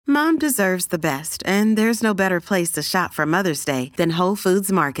Mom deserves the best, and there's no better place to shop for Mother's Day than Whole Foods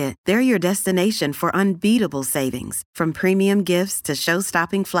Market. They're your destination for unbeatable savings, from premium gifts to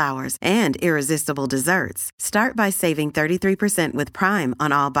show-stopping flowers and irresistible desserts. Start by saving 33% with Prime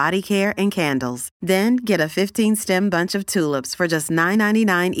on all body care and candles. Then get a 15-stem bunch of tulips for just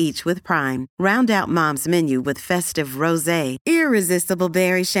 $9.99 each with Prime. Round out Mom's menu with festive rosé, irresistible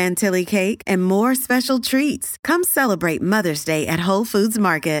berry chantilly cake, and more special treats. Come celebrate Mother's Day at Whole Foods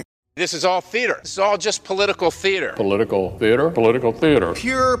Market. This is all theater. This is all just political theater. Political theater. Political theater.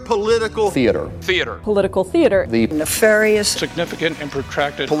 Pure political theater. Theater. Political theater. The nefarious, significant, and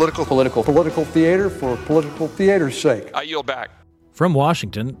protracted political theater for political theater's sake. I yield back. From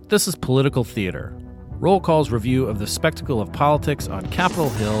Washington, this is Political Theater, Roll Call's review of the spectacle of politics on Capitol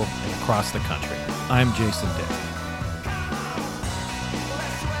Hill and across the country. I'm Jason Dick.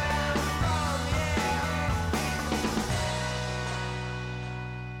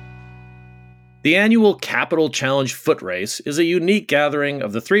 The annual Capitol Challenge Foot Race is a unique gathering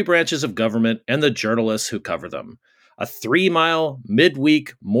of the three branches of government and the journalists who cover them. A 3-mile,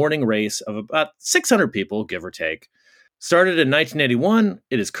 midweek morning race of about 600 people, give or take. Started in 1981,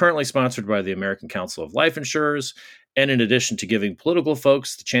 it is currently sponsored by the American Council of Life Insurers, and in addition to giving political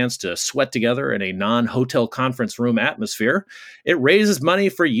folks the chance to sweat together in a non-hotel conference room atmosphere, it raises money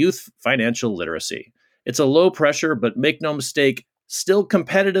for youth financial literacy. It's a low-pressure, but make no mistake, still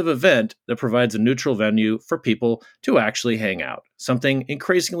competitive event that provides a neutral venue for people to actually hang out, something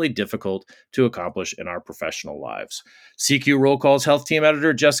increasingly difficult to accomplish in our professional lives. CQ Roll Call's health team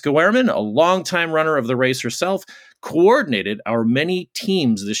editor Jessica Wehrman, a longtime runner of the race herself, coordinated our many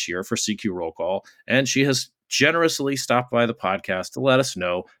teams this year for CQ Roll Call, and she has generously stopped by the podcast to let us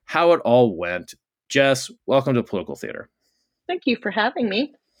know how it all went. Jess, welcome to Political Theater. Thank you for having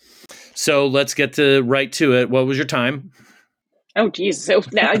me. So let's get right to it. What was your time? Oh, geez. So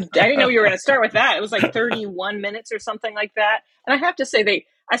now I didn't know you were going to start with that. It was like 31 minutes or something like that. And I have to say,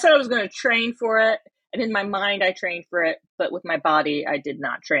 I said I was going to train for it. And in my mind, I trained for it. But with my body, I did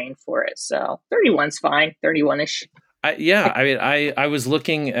not train for it. So 31's fine, 31-ish. I was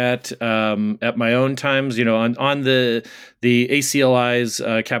looking at my own times, on the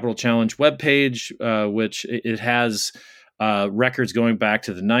ACLI's Capitol Challenge webpage, which it has records going back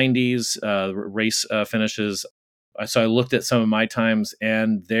to the 90s, race finishes. So I looked at some of my times,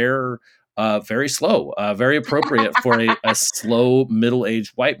 and they're very slow, very appropriate for a slow,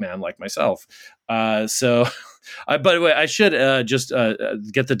 middle-aged white man like myself. By the way, I should just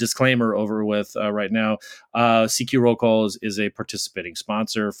get the disclaimer over with right now. CQ Roll Call is a participating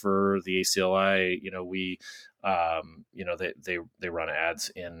sponsor for the ACLI. They run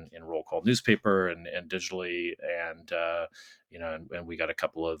ads in Roll Call newspaper and digitally, and we got a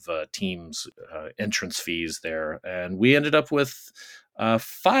couple of teams entrance fees there, and we ended up with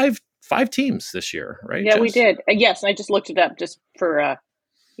five teams this year, right? Yeah, Jess? we did. Yes, I just looked it up just for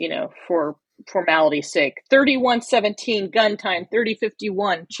for formality's sake. 31-17 gun time,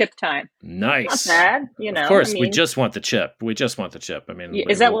 30-51 chip time. Nice. Not bad, Of course, we just want the chip. I mean,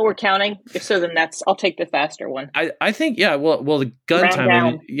 is that what we're counting? If so, then I'll take the faster one. I think, yeah. Well, the gun Round time.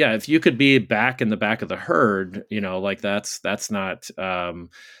 down. If you could be back in the back of the herd, that's not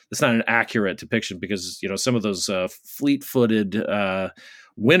an accurate depiction, because some of those fleet-footed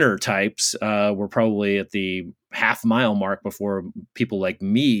winner types were probably at the half-mile mark before people like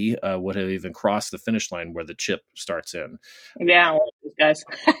me would have even crossed the finish line where the chip starts in. Yeah, those guys.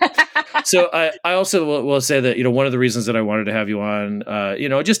 So I also will say that, one of the reasons that I wanted to have you on,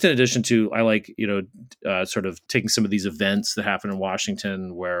 just in addition to, I like, sort of taking some of these events that happen in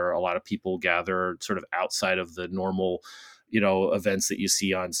Washington where a lot of people gather sort of outside of the normal, events that you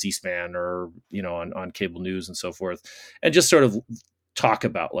see on C-SPAN or, on cable news and so forth, and just sort of talk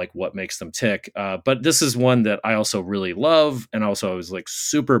about like what makes them tick. But this is one that I also really love. And also I was like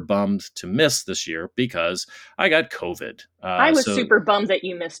super bummed to miss this year because I got COVID. I was super bummed that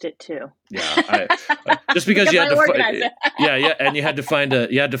you missed it too. Yeah. Just because you had to and you had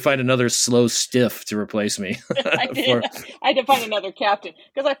to find another slow stiff to replace me. I had to find another captain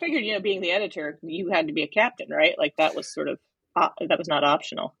because I figured, being the editor, you had to be a captain, right? Like that was sort of, that was not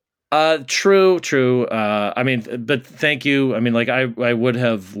optional. True. But thank you. I mean, like I would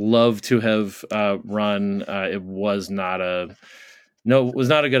have loved to have run. It was not a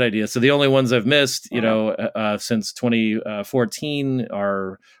good idea. So the only ones I've missed, since 2014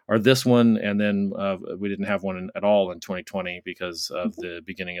 are this one, and then we didn't have one at all in 2020 because of the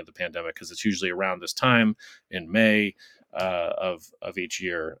beginning of the pandemic. Because it's usually around this time in May of each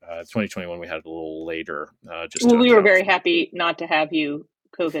year. 2021 we had it a little later. We were very happy not to have you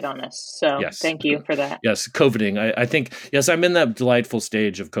COVID on us. So Yes. thank you for that. Yes, COVIDing. I think, yes, I'm in that delightful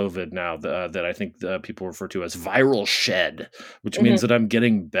stage of COVID now that I think people refer to as viral shed, which Mm-hmm. means that I'm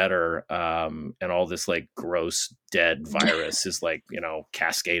getting better. And all this like gross dead virus is like,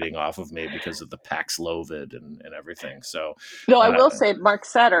 cascading off of me because of the Paxlovid and everything. So, Though I will say, Mark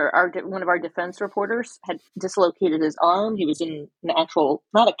Satter, one of our defense reporters, had dislocated his arm. He was in an actual,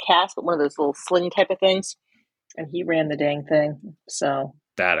 not a cast, but one of those little sling type of things. And he ran the dang thing. So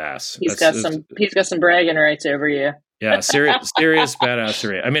badass. He's got some bragging rights over you. Yeah, serious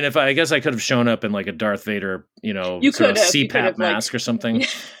badassery. I mean, I guess I could have shown up in like a Darth Vader, sort of CPAP mask or something.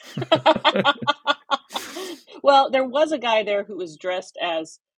 Well, there was a guy there who was dressed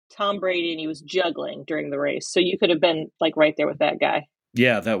as Tom Brady and he was juggling during the race. So you could have been like right there with that guy.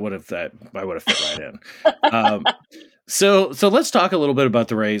 Yeah, I would have fit right in. So let's talk a little bit about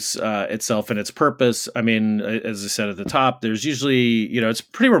the race itself and its purpose. I mean, as I said at the top, there's usually, it's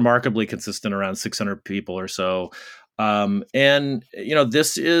pretty remarkably consistent around 600 people or so. And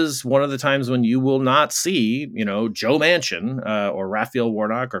this is one of the times when you will not see, Joe Manchin or Raphael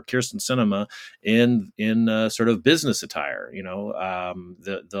Warnock or Kyrsten Sinema in sort of business attire.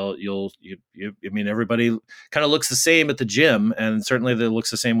 Everybody kind of looks the same at the gym, and certainly it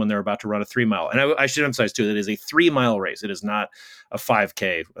looks the same when they're about to run a 3 mile. And I should emphasize too that it is a 3 mile race. It is not a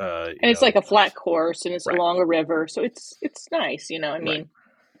 5K. And it's like a flat course, and it's along a river, so it's nice. Right.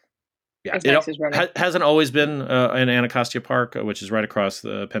 Yeah, it hasn't always been in Anacostia Park, which is right across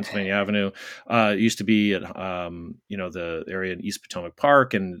the Pennsylvania Avenue. It used to be at the area in East Potomac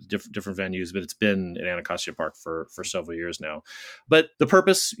Park and different venues, but it's been in Anacostia Park for several years now. But the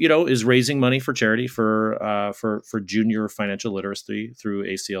purpose, is raising money for charity for junior financial literacy through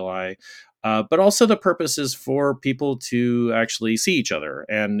ACLI. But also the purpose is for people to actually see each other,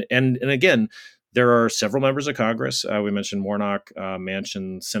 and again. There are several members of Congress. We mentioned Warnock,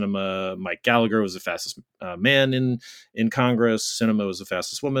 Manchin, Sinema. Mike Gallagher was the fastest man in Congress. Sinema was the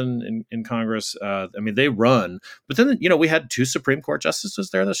fastest woman in Congress. They run. But then, we had 2 Supreme Court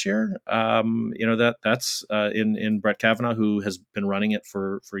justices there this year. That's in Brett Kavanaugh, who has been running it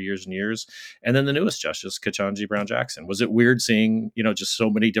for years and years. And then the newest justice, Ketanji Brown Jackson. Was it weird seeing, just so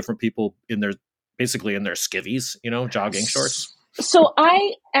many different people basically in their skivvies, jogging shorts? So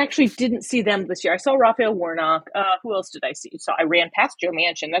I actually didn't see them this year. I saw Raphael Warnock. Who else did I see? So I ran past Joe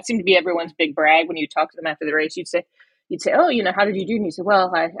Manchin. That seemed to be everyone's big brag when you talk to them after the race. You'd say, oh, how did you do? And you say,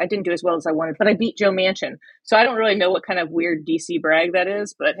 well, I didn't do as well as I wanted, but I beat Joe Manchin. So I don't really know what kind of weird DC brag that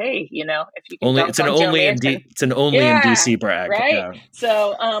is, but hey, if you can it's an only in DC brag, right? Yeah.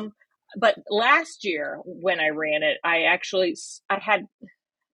 So, but last year when I ran it, I had,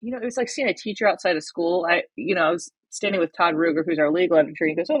 it was like seeing a teacher outside of school. I was standing with Todd Ruger, who's our legal editor.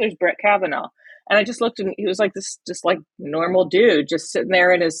 He goes, oh, there's Brett Kavanaugh. And I just looked and he was like this, just like normal dude, just sitting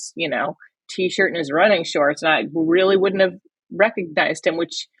there in his, t-shirt and his running shorts. And I really wouldn't have recognized him,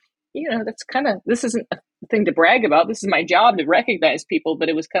 which, this isn't a thing to brag about. This is my job to recognize people, but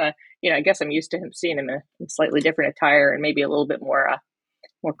it was kind of, I guess I'm used to seeing him in slightly different attire and maybe a little bit more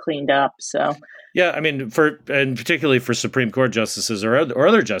cleaned up. So yeah, and particularly for Supreme Court justices or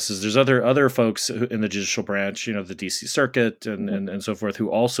other justices, there's other folks in the judicial branch, the DC Circuit and so forth,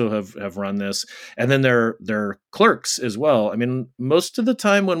 who also have run this, and then they're clerks as well. I mean, most of the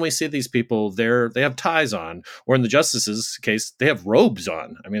time when we see these people, they have ties on, or in the justices' case, they have robes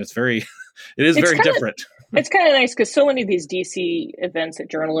on. I mean, it is very different. It's kind of nice because so many of these DC events that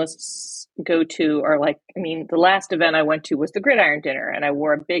journalists go to are like, the last event I went to was the Gridiron Dinner, and I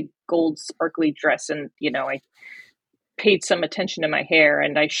wore a big gold sparkly dress, and I paid some attention to my hair,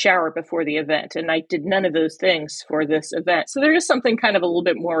 and I showered before the event, and I did none of those things for this event. So there is something kind of a little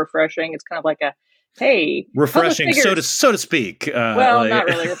bit more refreshing. It's kind of like a, hey, refreshing, so to speak. Not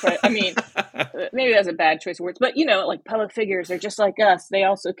really. Maybe that's a bad choice of words, but like public figures are just like us. They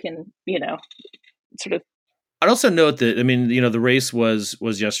also can, sort of. I'd also note that, the race was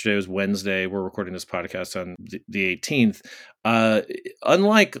yesterday, it was Wednesday. We're recording this podcast on the 18th.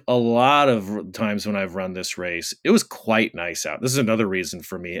 Unlike a lot of times when I've run this race, it was quite nice out. This is another reason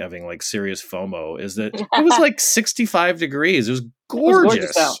for me having like serious FOMO, is that it was like 65 degrees. It was gorgeous. It was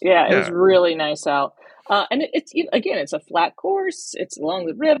gorgeous out. Yeah, it was really nice out. And it's a flat course. It's along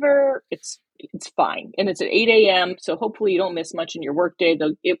the river. It's fine. And it's at 8 a.m. So hopefully you don't miss much in your workday,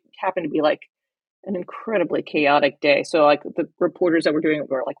 though it happened to be like an incredibly chaotic day. So like the reporters that were doing it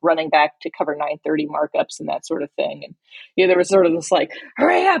were like running back to cover 9:30 markups and that sort of thing. And there was sort of this like,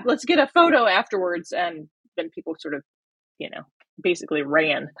 hurry up, let's get a photo afterwards. And then people sort of, basically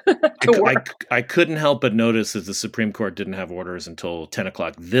ran to work. I couldn't help but notice that the Supreme Court didn't have orders until 10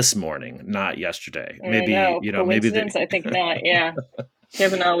 o'clock this morning, not yesterday. Maybe, maybe I think not. Yeah.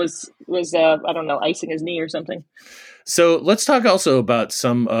 Kavanaugh was I don't know, icing his knee or something. So let's talk also about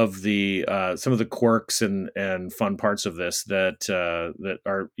some of the quirks and fun parts of this that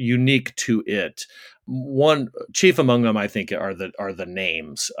are unique to it. One chief among them, I think, are the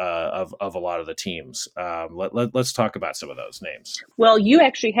names of a lot of the teams. Let's talk about some of those names. Well, you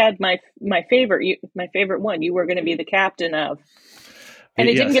actually had my favorite one. You were going to be the captain of. And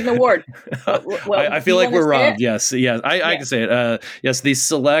it didn't get an award. Well, I feel like we're robbed. Yes. I can say it. Yes, the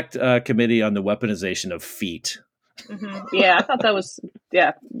Select Committee on the Weaponization of Feet. Mm-hmm. Yeah, I thought that was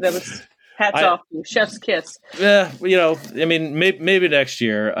hats off to you. Chef's kiss. Yeah, I mean, maybe next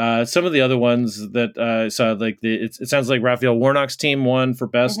year. Some of the other ones that I saw, like it sounds like Raphael Warnock's team won for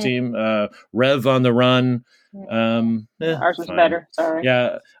best team. Rev on the Run. Ours was better. Sorry.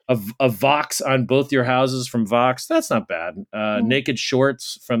 Yeah, a Vox on Both Your Houses from Vox. That's not bad. Naked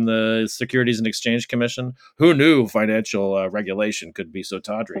Shorts from the Securities and Exchange Commission. Who knew financial regulation could be so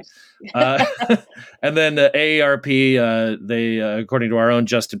tawdry? And then AARP. They, according to our own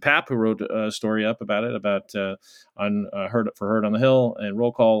Justin Papp, who wrote a story up about it, on Heard on the Hill and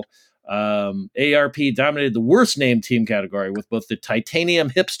Roll Call. AARP dominated the worst named team category with both the Titanium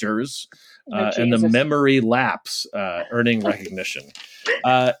Hipsters and the Memory Lapse earning recognition.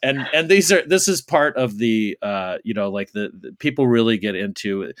 And this is part of the like the people really get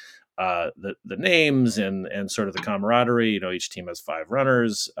into the names and sort of the camaraderie. Each team has 5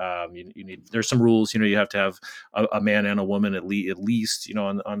 runners. There's some rules. You have to have a man and a woman at least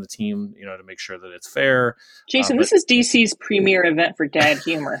on the team to make sure that it's fair. Jason, this is DC's premier event for dad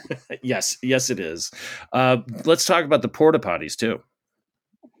humor. Yes, it is. Let's talk about the porta potties too.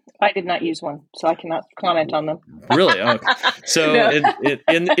 I did not use one, so I cannot comment on them. Really? Oh. So no.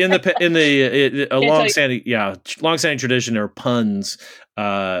 in the long-standing tradition, there are puns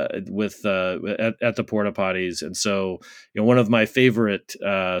with at the porta potties, and so one of my favorite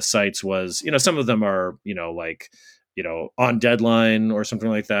sites was some of them are like on deadline or something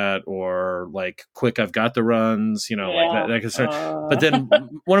like that, or like quick I've got the runs, like that concern. But then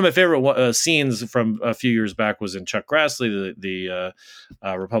one of my favorite scenes from a few years back was in Chuck Grassley, the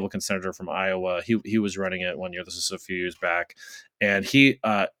Republican senator from Iowa. He was running it one year. This is a few years back, and he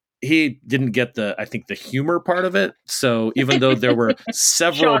didn't get the humor part of it. So even though there were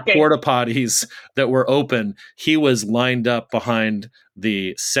several porta potties that were open, he was lined up behind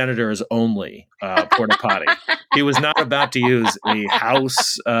the senator's only porta potty. He was not about to use a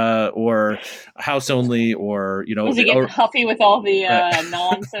house or house only, or was he getting huffy with all the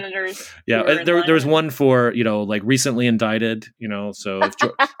non-senators? Yeah, there was one for like recently indicted. So if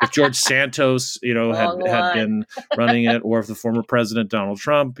George Santos had been running it, or if the former president Donald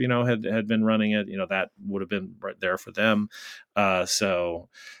Trump had been running it, that would have been right there for them. So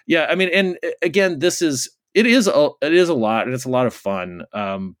yeah, I mean, and again, it is a lot, and it's a lot of fun.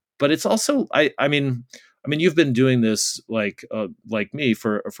 But it's also I mean, you've been doing this like me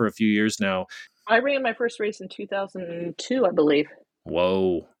for a few years now. I ran my first race in 2002, I believe.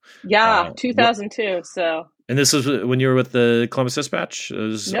 Whoa. Yeah, 2002. So. And this was when you were with the Columbus Dispatch? No,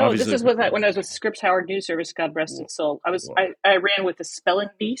 this is when I was with Scripps Howard News Service. God rest its soul. I ran with the Spelling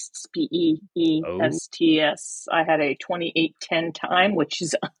Beasts, PEESTS. I had a 28:10 time, which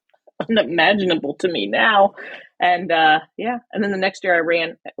is unimaginable to me now. And and then the next year I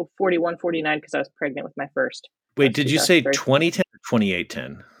ran 41:49 because I was pregnant with my first. Wait, did you say 2010 or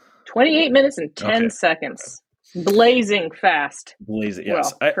 28:10? 28 minutes and 10 seconds. Blazing fast. Blazing,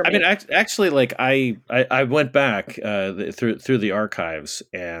 yes. Well, I mean, actually, like I went back through the archives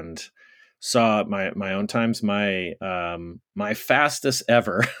and saw my own times. My fastest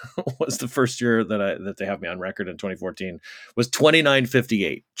ever was the first year that they have me on record in 2014 was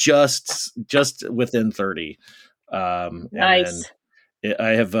 29:58, just within 30. Nice.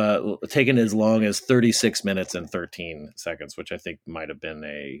 I have taken as long as 36 minutes and 13 seconds, which I think might have been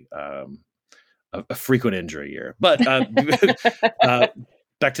a frequent injury year. But back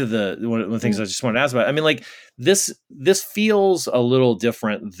to one of the things I just wanted to ask about. I mean, like this feels a little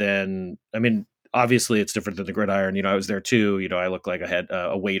different than, I mean, obviously it's different than the gridiron. I was there too. I look like I had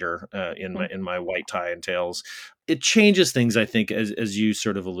a waiter in my white tie and tails. It changes things, I think, as you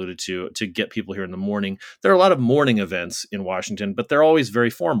sort of alluded to get people here in the morning. There are a lot of morning events in Washington, but they're always very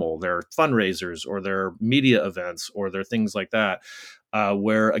formal. They're fundraisers, or they're media events, or they're things like that.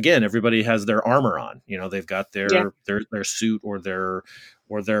 Where again, everybody has their armor on. They've got their suit or their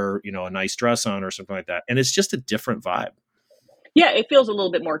a nice dress on or something like that, and it's just a different vibe. Yeah, it feels a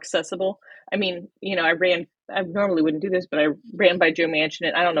little bit more accessible. I mean, I normally wouldn't do this, but I ran by Joe Manchin,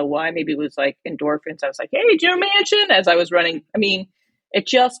 and I don't know why. Maybe it was like endorphins. I was like, "Hey, Joe Manchin!" as I was running. I mean, it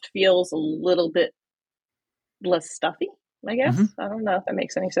just feels a little bit less stuffy. I guess. I don't know if that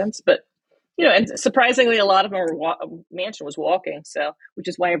makes any sense, but and surprisingly, a lot of them Manchin was walking, so which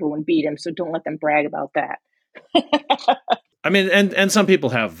is why everyone beat him. So don't let them brag about that. I mean, and some people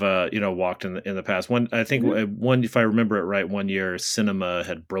have walked in the past. One, if I remember it right, one year Cinema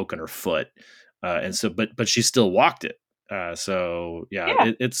had broken her foot, and so but she still walked it. So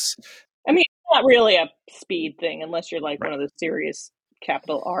yeah. It's. I mean, it's not really a speed thing unless you're like one of the serious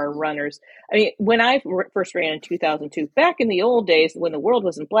capital R runners. I mean, when I first ran in 2002, back in the old days when the world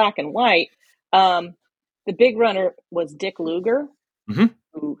was in black and white, the big runner was Dick Lugar,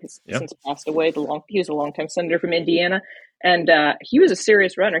 who has since passed away. He was a longtime senator from Indiana, and he was a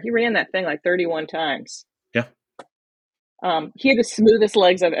serious runner. He ran that thing like 31 times. Yeah. He had the smoothest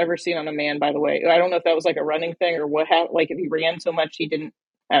legs I've ever seen on a man, by the way. I don't know if that was like a running thing or what happened. Like if he ran so much,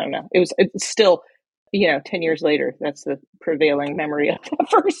 I don't know. It's still, 10 years later, that's the prevailing memory of the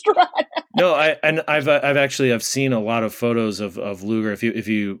first run. No, I've seen a lot of photos of Lugar. If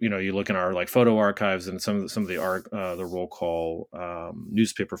you look in our like photo archives and some of the roll call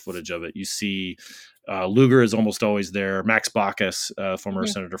newspaper footage of it, you see Lugar is almost always there. Max Baucus, former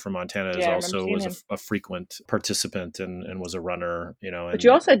senator from Montana, was a frequent participant and was a runner. But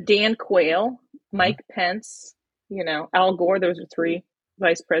you also had Dan Quayle, Mike Pence, Al Gore. Those are three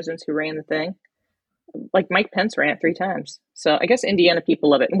vice presidents who ran the thing. Like Mike Pence ran it 3 times. So I guess Indiana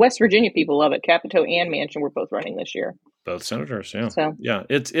people love it. And West Virginia people love it. Capito and Manchin were both running this year. Both senators, yeah. So yeah,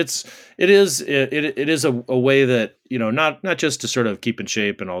 it is a way that, not just to sort of keep in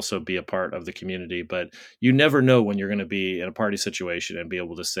shape and also be a part of the community, but you never know when you're going to be in a party situation and be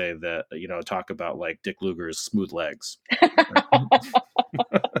able to say that, talk about like Dick Lugar's smooth legs.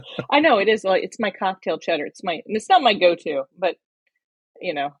 I know it is it's my cocktail cheddar. It's not my go-to, but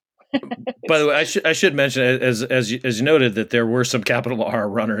By the way, I should mention, as you noted, that there were some capital R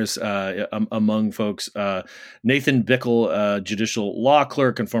runners among folks. Nathan Bickel, judicial law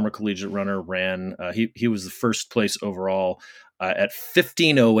clerk and former collegiate runner, ran. He was the first place overall at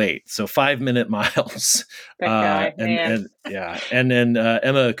 15:08, so 5-minute miles. That guy, and then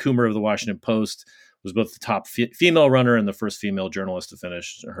Emma Coomer of the Washington Post was both the top female runner and the first female journalist to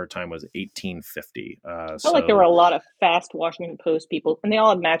finish. Her time was 18:50. I felt like there were a lot of fast Washington Post people, and they all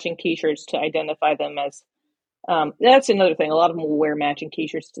had matching T-shirts to identify them as. That's another thing. A lot of them will wear matching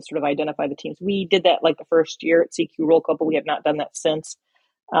T-shirts to sort of identify the teams. We did that like the first year at CQ Roll Call, but we have not done that since.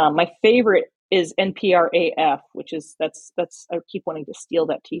 My favorite is NPRAF, which is that's I keep wanting to steal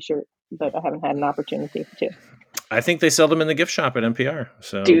that T-shirt, but I haven't had an opportunity to. I think they sell them in the gift shop at NPR.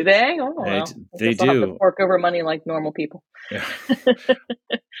 So do they? Oh, well. They do. I'll have to fork over money like normal people. Yeah.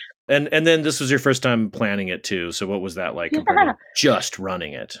 And then this was your first time planning it too. So what was that like compared to just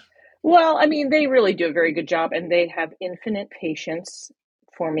running it? Well, I mean, they really do a very good job, and they have infinite patience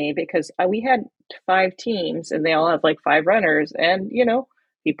for me because we had 5 teams, and they all have like 5 runners, and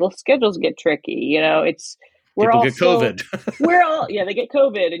people's schedules get tricky. People get COVID. They get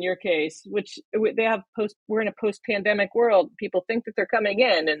COVID in your case, which they have we're in a post-pandemic world. People think that they're coming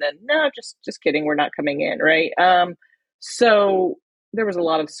in and then, no, just kidding. We're not coming in. Right. So there was a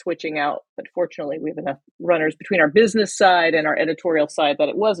lot of switching out, but fortunately we have enough runners between our business side and our editorial side that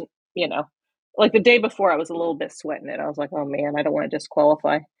it wasn't, like the day before I was a little bit sweating it. I was like, oh man, I don't want to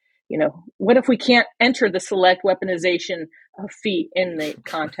disqualify. What if we can't enter the select weaponization feat in the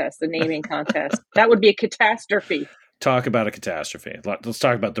contest, the naming contest? That would be a catastrophe. Talk about a catastrophe. Let's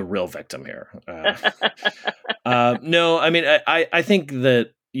talk about the real victim here. No, I mean, I think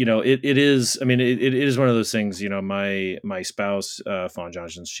that, it is, I mean, it is one of those things, my spouse, Fawn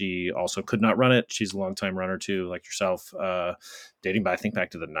Johnson, she also could not run it. She's a longtime runner too, like yourself, dating back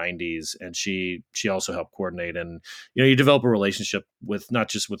to the 90s. And she also helped coordinate. And, you develop a relationship with not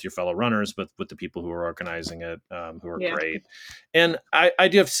just with your fellow runners, but with the people who are organizing it, who are great. And I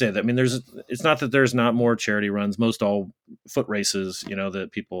do have to say that, I mean, it's not that there's not more charity runs. Most all foot races, that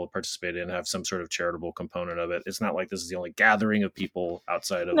people participate in have some sort of charitable component of it. It's not like this is the only gathering of people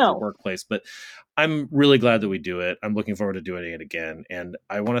outside of the workplace, but I'm really glad that we do it. I'm looking forward to doing it again. And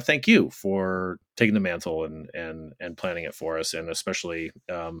I want to thank you for taking the mantle and planning it for us. And especially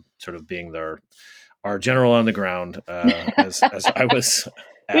sort of being our general on the ground as I was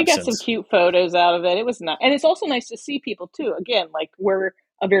absent. We got some cute photos out of it. It was nice. And it's also nice to see people too. Again, like we're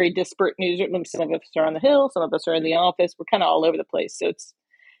a very disparate newsroom. Some of us are on the Hill, some of us are in the office. We're kind of all over the place. So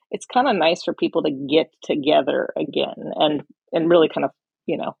it's kind of nice for people to get together again and really kind of,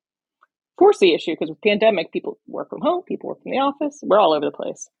 force the issue, because with pandemic, people work from home, people work from the office. We're all over the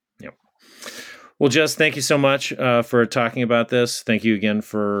place. Yep. Well, Jess, thank you so much for talking about this. Thank you again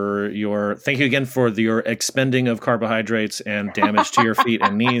for your expending of carbohydrates and damage to your feet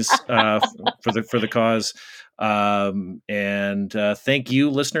and knees for the cause. And thank you,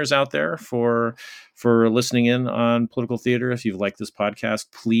 listeners out there, for listening in on Political Theater. If you've liked this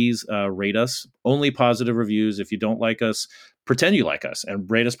podcast, please rate us. Only positive reviews. If you don't like us, pretend you like us and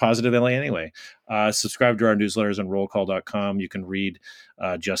rate us positively anyway. Subscribe to our newsletters on rollcall.com. You can read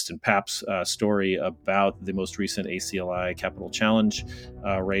Justin Papp's story about the most recent ACLI Capital Challenge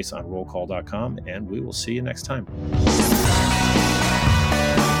race on rollcall.com, and we will see you next time.